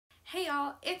Hey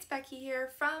y'all, it's Becky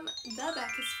here from the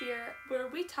Beckisphere, where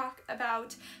we talk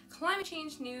about climate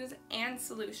change news and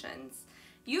solutions.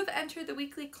 You've entered the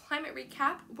weekly climate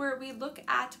recap, where we look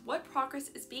at what progress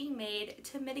is being made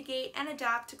to mitigate and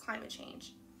adapt to climate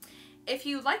change. If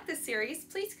you like this series,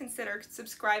 please consider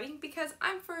subscribing because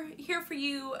I'm here for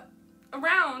you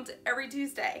around every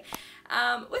Tuesday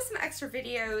with some extra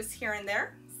videos here and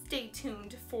there. Stay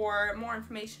tuned for more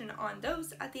information on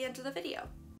those at the end of the video.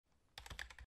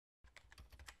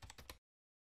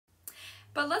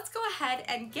 But let's go ahead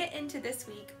and get into this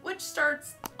week, which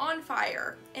starts on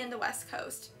fire in the West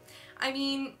Coast. I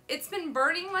mean, it's been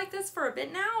burning like this for a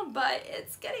bit now, but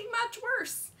it's getting much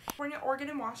worse. California,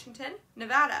 Oregon, and Washington,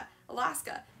 Nevada,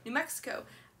 Alaska, New Mexico,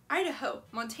 Idaho,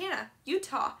 Montana,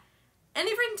 Utah, and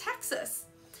even Texas.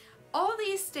 All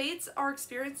these states are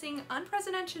experiencing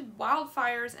unprecedented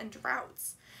wildfires and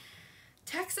droughts.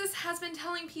 Texas has been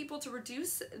telling people to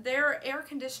reduce their air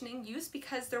conditioning use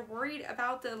because they're worried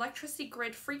about the electricity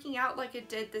grid freaking out like it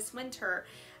did this winter,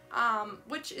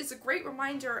 which is a great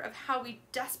reminder of how we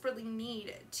desperately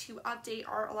need to update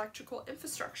our electrical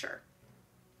infrastructure.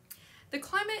 The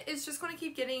climate is just going to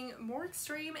keep getting more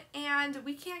extreme, and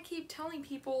we can't keep telling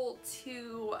people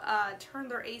to turn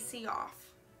their AC off.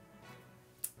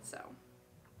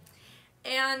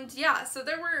 And yeah, so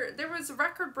there was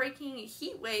record-breaking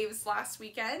heat waves last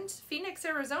weekend. Phoenix,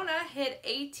 Arizona hit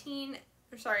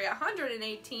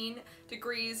 118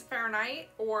 degrees Fahrenheit,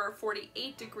 or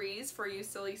 48 degrees for you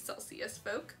silly Celsius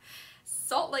folk.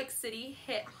 Salt Lake City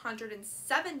hit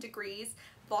 107 degrees.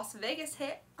 Las Vegas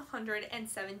hit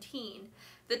 117.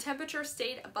 The temperature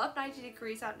stayed above 90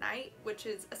 degrees at night, which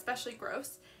is especially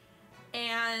gross.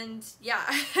 And yeah,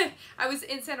 I was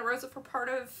in Santa Rosa for part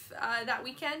of that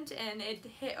weekend, and it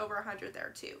hit over 100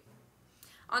 there too.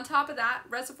 On top of that,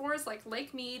 reservoirs like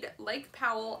Lake Mead, Lake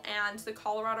Powell, and the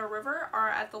Colorado River are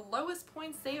at the lowest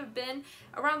points they have been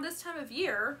around this time of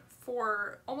year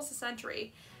for almost a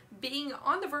century, being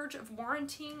on the verge of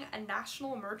warranting a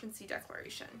national emergency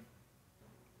declaration.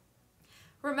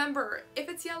 Remember, if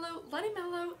it's yellow, let it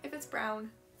mellow. If it's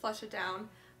brown, flush it down.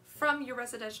 From your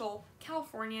residential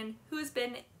Californian who has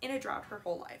been in a drought her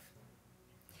whole life.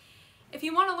 If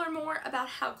you want to learn more about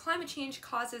how climate change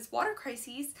causes water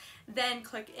crises, then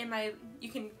you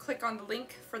can click on the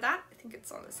link for that. I think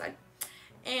it's on this side.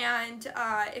 And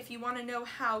if you want to know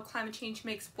how climate change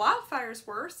makes wildfires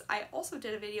worse, I also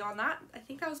did a video on that. I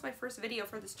think that was my first video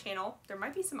for this channel. There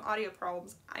might be some audio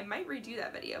problems. I might redo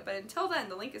that video, but until then,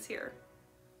 the link is here.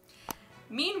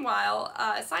 Meanwhile,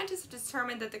 scientists have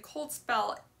determined that the cold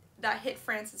spell that hit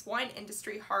France's wine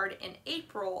industry hard in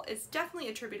April is definitely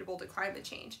attributable to climate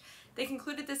change. They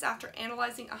concluded this after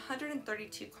analyzing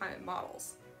 132 climate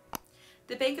models.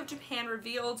 The Bank of Japan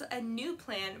revealed a new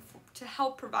plan to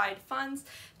help provide funds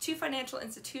to financial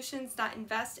institutions that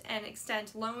invest and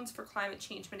extend loans for climate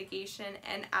change mitigation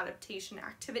and adaptation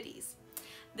activities.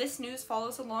 This news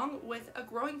follows along with a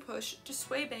growing push to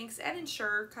sway banks and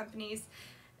insurance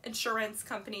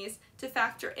companies to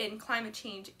factor in climate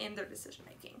change in their decision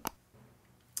making.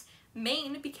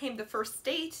 Maine became the first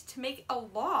state to make a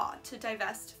law to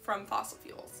divest from fossil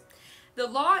fuels. The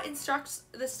law instructs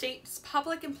the state's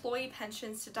public employee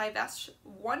pensions to divest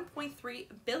 $1.3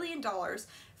 billion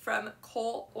from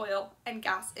coal, oil, and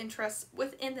gas interests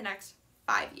within the next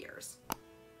 5 years.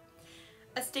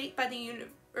 A study by the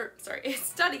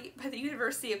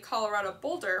University of Colorado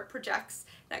Boulder projects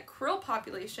that krill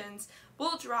populations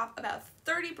will drop about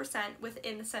 30%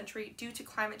 within the century due to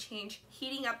climate change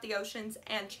heating up the oceans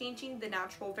and changing the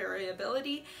natural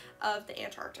variability of the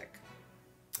Antarctic.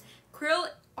 Krill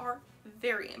are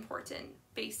very important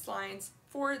baselines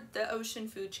for the ocean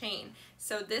food chain,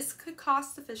 so this could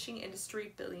cost the fishing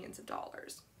industry billions of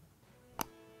dollars.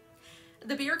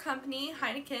 The beer company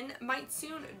Heineken might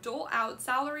soon dole out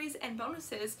salaries and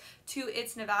bonuses to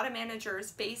its Nevada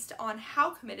managers based on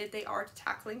how committed they are to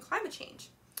tackling climate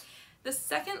change. The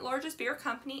second largest beer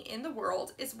company in the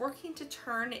world is working to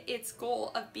turn its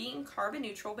goal of being carbon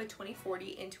neutral by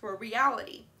 2040 into a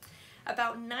reality.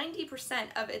 About 90%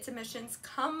 of its emissions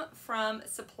come from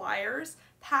suppliers,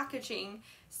 packaging,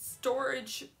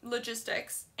 storage,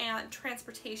 logistics, and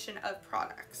transportation of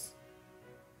products.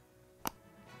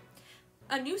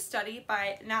 A new study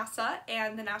by NASA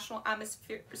and the National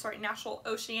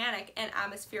Oceanic and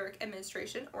Atmospheric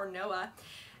Administration, or NOAA,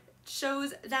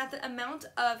 shows that the amount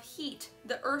of heat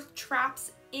the Earth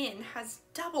traps in has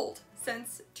doubled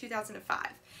since 2005,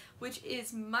 which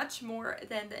is much more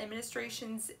than the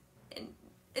administration's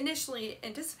initially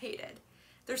anticipated.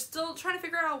 They're still trying to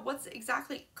figure out what's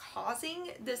exactly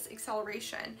causing this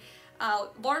acceleration. A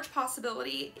large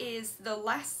possibility is the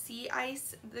less sea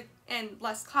ice and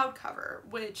less cloud cover,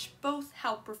 which both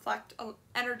help reflect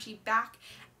energy back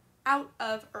out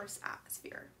of Earth's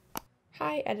atmosphere.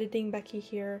 Hi, Editing Becky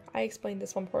here. I explained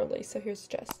this one poorly, so here's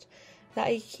the gist. The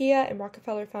IKEA and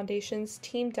Rockefeller Foundations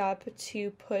teamed up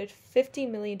to put $50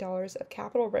 million of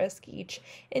capital risk each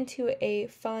into a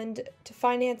fund to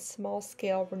finance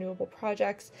small-scale renewable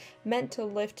projects meant to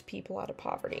lift people out of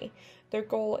poverty. Their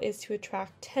goal is to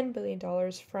attract $10 billion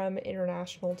from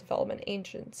international development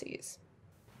agencies.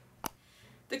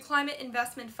 The Climate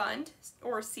Investment Fund,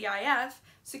 or CIF,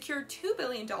 secured $2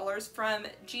 billion from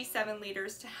G7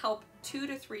 leaders to help 2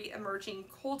 to 3 emerging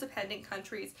coal-dependent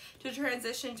countries to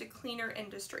transition to cleaner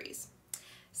industries.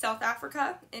 South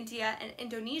Africa, India, and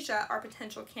Indonesia are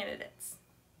potential candidates.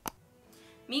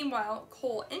 Meanwhile,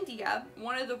 Coal India,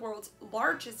 one of the world's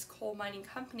largest coal mining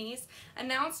companies,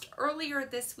 announced earlier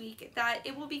this week that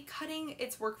it will be cutting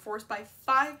its workforce by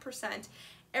 5%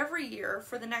 every year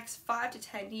for the next 5 to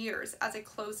 10 years as it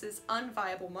closes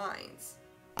unviable mines.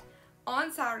 On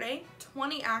Saturday,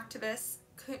 20 activists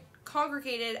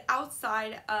congregated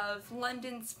outside of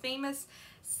London's famous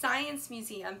Science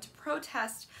Museum to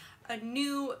protest a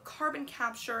new carbon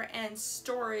capture and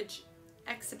storage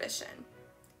exhibition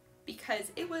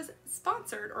because it was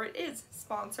sponsored, or it is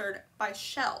sponsored, by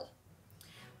Shell.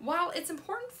 While it's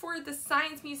important for the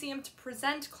Science Museum to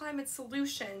present climate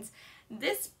solutions,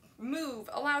 this move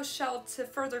allows Shell to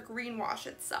further greenwash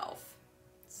itself.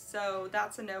 So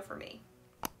that's a no for me.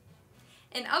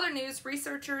 In other news,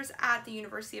 researchers at the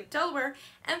University of Delaware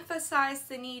emphasized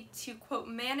the need to, quote,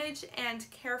 manage and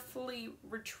carefully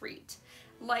retreat,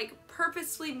 like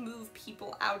purposely move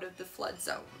people out of the flood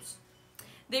zones.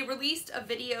 They released a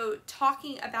video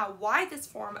talking about why this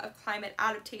form of climate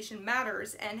adaptation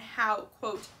matters and how,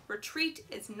 quote, retreat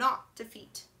is not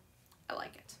defeat. I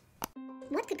like it.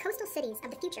 What could coastal cities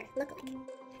of the future look like?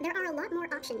 There are a lot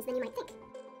more options than you might think,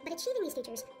 but achieving these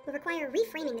futures will require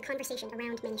reframing the conversation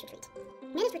around managed retreat.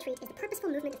 Managed retreat is the purposeful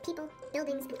movement of people,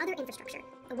 buildings, and other infrastructure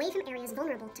away from areas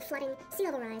vulnerable to flooding, sea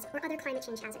level rise, or other climate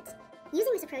change hazards.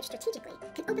 Using this approach strategically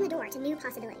could open the door to new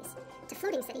possibilities, to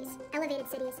floating cities, elevated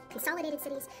cities, consolidated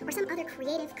cities, or some other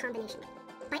creative combination.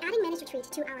 By adding managed retreat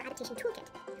to our adaptation toolkit,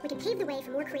 we can pave the way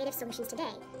for more creative solutions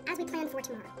today as we plan for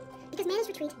tomorrow. Because managed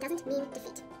retreat doesn't mean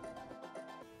defeat.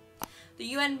 The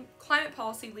UN climate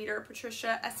policy leader,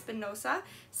 Patricia Espinosa,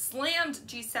 slammed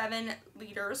G7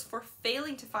 leaders for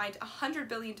failing to find $100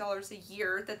 billion a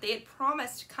year that they had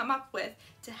promised to come up with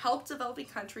to help developing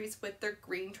countries with their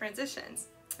green transitions.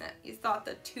 You thought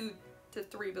that $2 to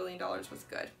 $3 billion was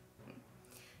good.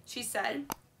 She said,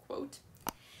 quote,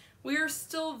 "We are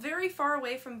still very far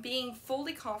away from being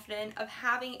fully confident of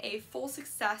having a full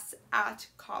success at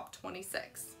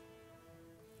COP26.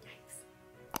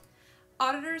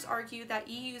 Auditors argue that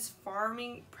EU's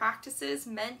farming practices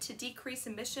meant to decrease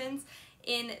emissions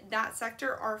in that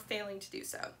sector are failing to do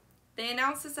so. They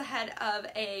announced this ahead of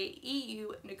a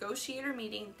EU negotiator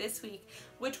meeting this week,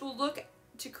 which will look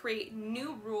to create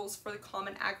new rules for the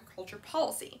common agriculture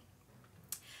policy.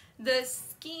 The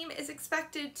scheme is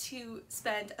expected to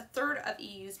spend a third of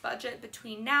EU's budget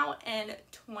between now and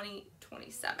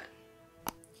 2027.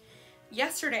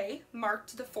 Yesterday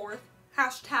marked the fourth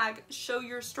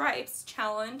 #ShowYourStripes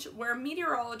challenge, where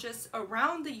meteorologists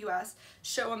around the U.S.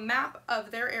 show a map of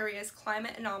their area's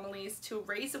climate anomalies to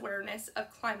raise awareness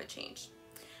of climate change.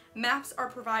 Maps are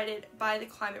provided by the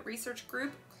climate research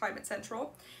group, Climate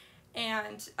Central,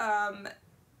 and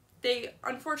they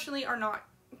unfortunately are not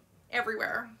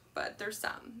everywhere, but there's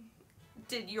some.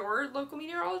 Did your local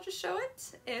meteorologist show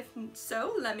it? If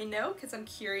so, let me know because I'm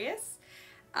curious.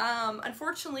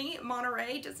 Unfortunately,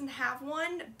 Monterey doesn't have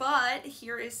one, but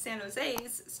here is San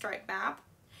Jose's stripe map,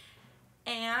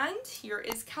 and here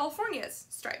is California's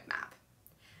stripe map.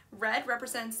 Red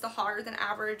represents the hotter than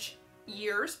average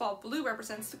years, while blue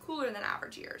represents the cooler than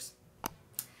average years.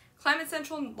 Climate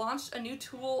Central launched a new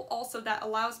tool also that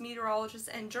allows meteorologists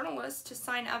and journalists to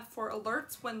sign up for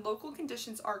alerts when local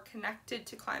conditions are connected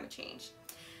to climate change.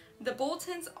 The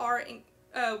bulletins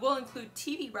will include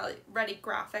TV-ready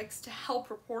graphics to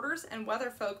help reporters and weather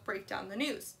folk break down the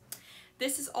news.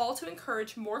 This is all to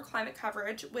encourage more climate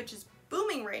coverage, which is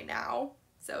booming right now.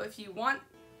 So if you want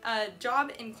a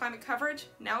job in climate coverage,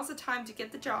 now's the time to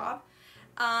get the job.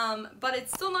 But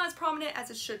it's still not as prominent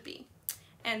as it should be.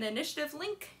 And the initiative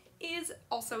link is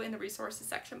also in the resources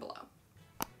section below.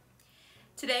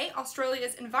 Today,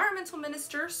 Australia's Environmental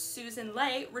Minister, Susan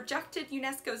Ley, rejected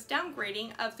UNESCO's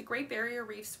downgrading of the Great Barrier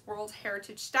Reef's World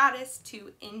Heritage status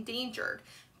to endangered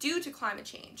due to climate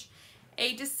change,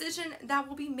 a decision that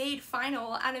will be made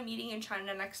final at a meeting in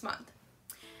China next month.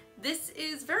 This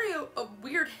is a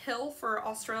weird hill for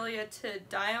Australia to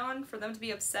die on, for them to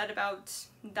be upset about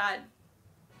that,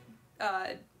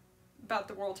 about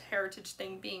the World Heritage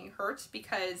thing being hurt,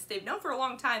 because they've known for a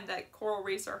long time that coral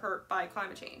reefs are hurt by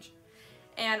climate change.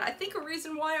 And I think a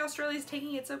reason why Australia is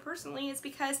taking it so personally is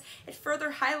because it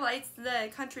further highlights the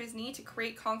country's need to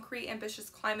create concrete, ambitious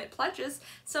climate pledges,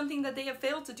 something that they have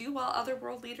failed to do while other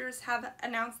world leaders have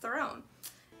announced their own.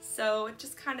 So it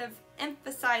just kind of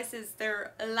emphasizes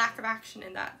their lack of action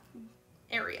in that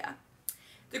area.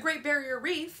 The Great Barrier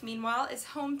Reef, meanwhile, is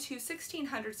home to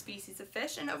 1,600 species of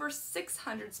fish and over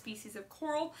 600 species of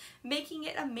coral, making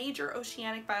it a major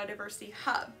oceanic biodiversity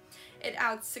hub. It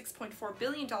adds $6.4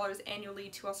 billion annually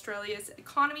to Australia's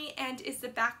economy and is the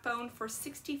backbone for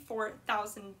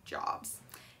 64,000 jobs,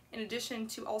 in addition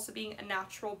to also being a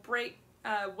natural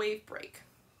wave break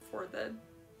for the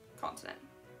continent.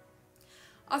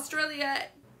 Australia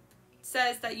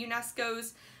says that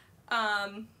UNESCO's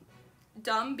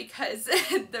dumb because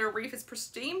their reef is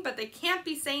pristine, but they can't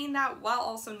be saying that while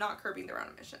also not curbing their own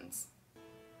emissions.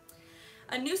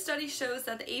 A new study shows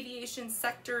that the aviation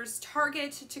sector's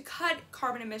target to cut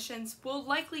carbon emissions will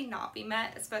likely not be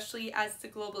met, especially as the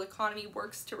global economy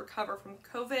works to recover from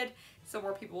COVID, so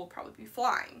more people will probably be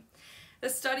flying. The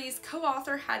study's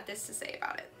co-author had this to say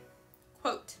about it.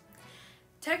 Quote,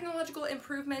 "Technological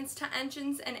improvements to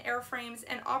engines and airframes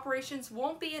and operations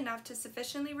won't be enough to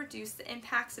sufficiently reduce the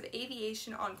impacts of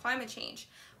aviation on climate change.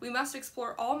 We must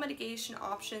explore all mitigation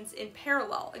options in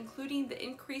parallel, including the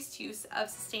increased use of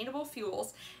sustainable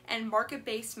fuels and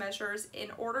market-based measures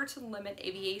in order to limit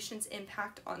aviation's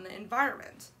impact on the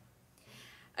environment.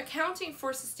 Accounting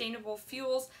for sustainable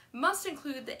fuels must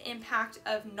include the impact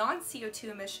of non-CO2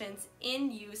 emissions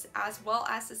in use as well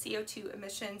as the CO2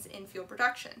 emissions in fuel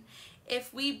production.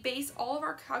 If we base all of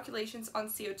our calculations on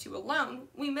CO2 alone,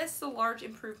 we miss the large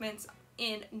improvements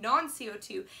in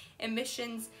non-CO2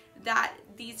 emissions that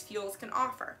these fuels can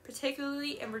offer,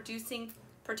 particularly in reducing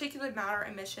particulate matter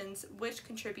emissions, which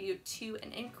contribute to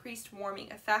an increased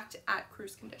warming effect at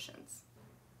cruise conditions."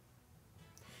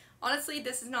 Honestly,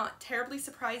 this is not terribly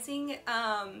surprising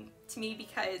to me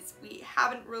because we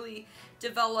haven't really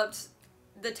developed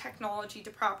the technology to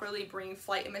properly bring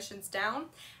flight emissions down,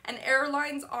 and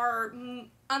airlines are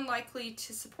unlikely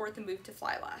to support the move to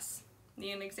fly less.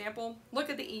 Need an example? Look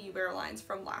at the EU airlines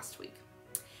from last week.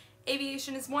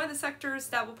 Aviation is one of the sectors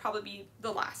that will probably be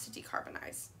the last to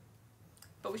decarbonize,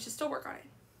 but we should still work on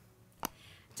it.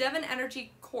 Devon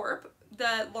Energy Corp,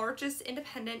 the largest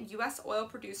independent U.S. oil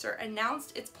producer,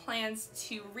 announced its plans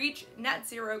to reach net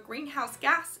zero greenhouse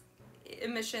gas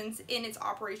emissions in its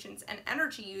operations and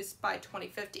energy use by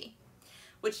 2050,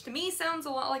 which to me sounds a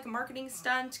lot like a marketing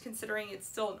stunt considering it's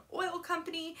still an oil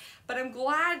company, but I'm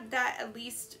glad that at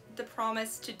least the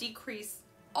promise to decrease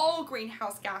all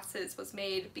greenhouse gases was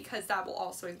made, because that will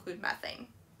also include methane.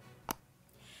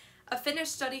 A Finnish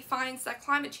study finds that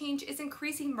climate change is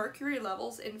increasing mercury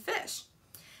levels in fish.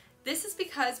 This is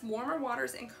because warmer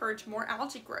waters encourage more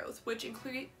algae growth, which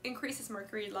increases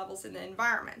mercury levels in the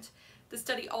environment. The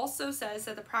study also says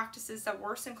that the practices that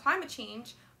worsen climate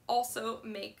change also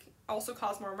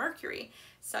cause more mercury,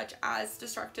 such as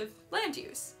destructive land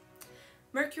use.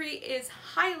 Mercury is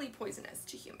highly poisonous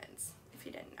to humans, if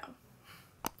you didn't know.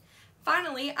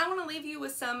 Finally, I want to leave you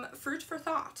with some food for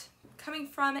thought, coming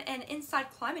from an Inside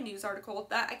Climate News article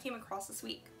that I came across this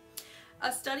week.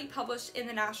 A study published in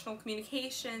the National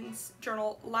Communications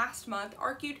Journal last month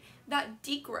argued that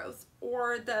degrowth,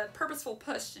 or the purposeful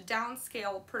push to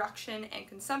downscale production and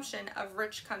consumption of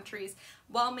rich countries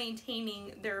while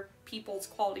maintaining their people's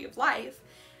quality of life,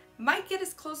 might get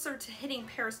us closer to hitting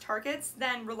Paris targets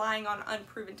than relying on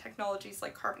unproven technologies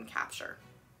like carbon capture.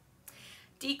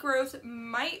 Degrowth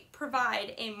might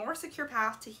provide a more secure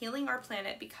path to healing our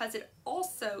planet because it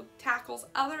also tackles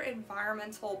other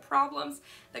environmental problems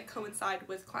that coincide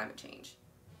with climate change.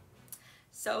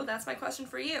 So that's my question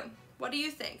for you. What do you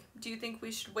think? Do you think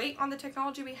we should wait on the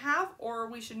technology we have, or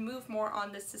we should move more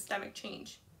on this systemic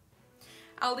change?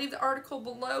 I'll leave the article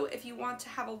below if you want to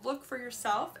have a look for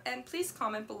yourself, and please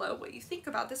comment below what you think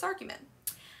about this argument.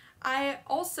 I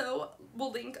also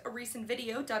will link a recent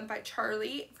video done by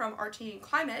Charlie from Our Changing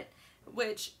Climate,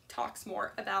 which talks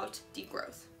more about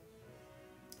degrowth.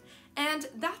 And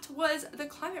that was the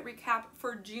climate recap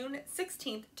for June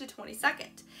 16th to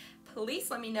 22nd. Please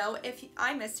let me know if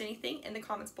I missed anything in the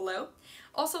comments below.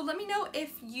 Also, let me know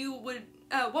if you would,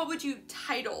 what would you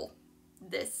title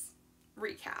this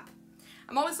recap?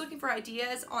 I'm always looking for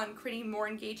ideas on creating more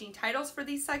engaging titles for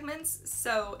these segments,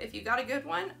 so if you got a good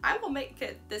one, I will make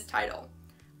it this title.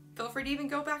 Feel free to even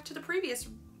go back to the previous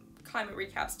climate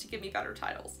recaps to give me better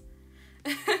titles.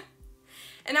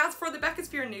 And as for the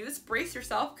Beckosphere news, brace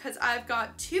yourself because I've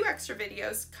got 2 extra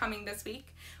videos coming this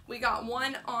week. We got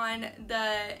one on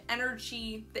the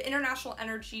International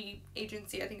Energy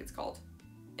Agency, I think it's called.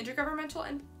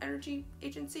 Intergovernmental Energy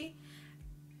Agency,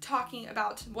 talking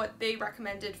about what they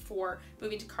recommended for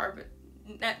moving to carbon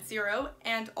net zero,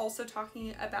 and also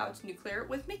talking about nuclear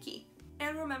with Mickey.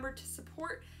 And remember to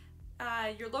support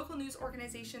your local news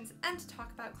organizations and to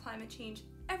talk about climate change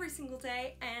every single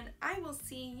day, and I will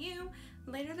see you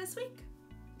later this week.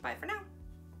 Bye for now.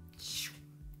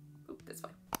 Oop, this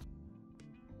way.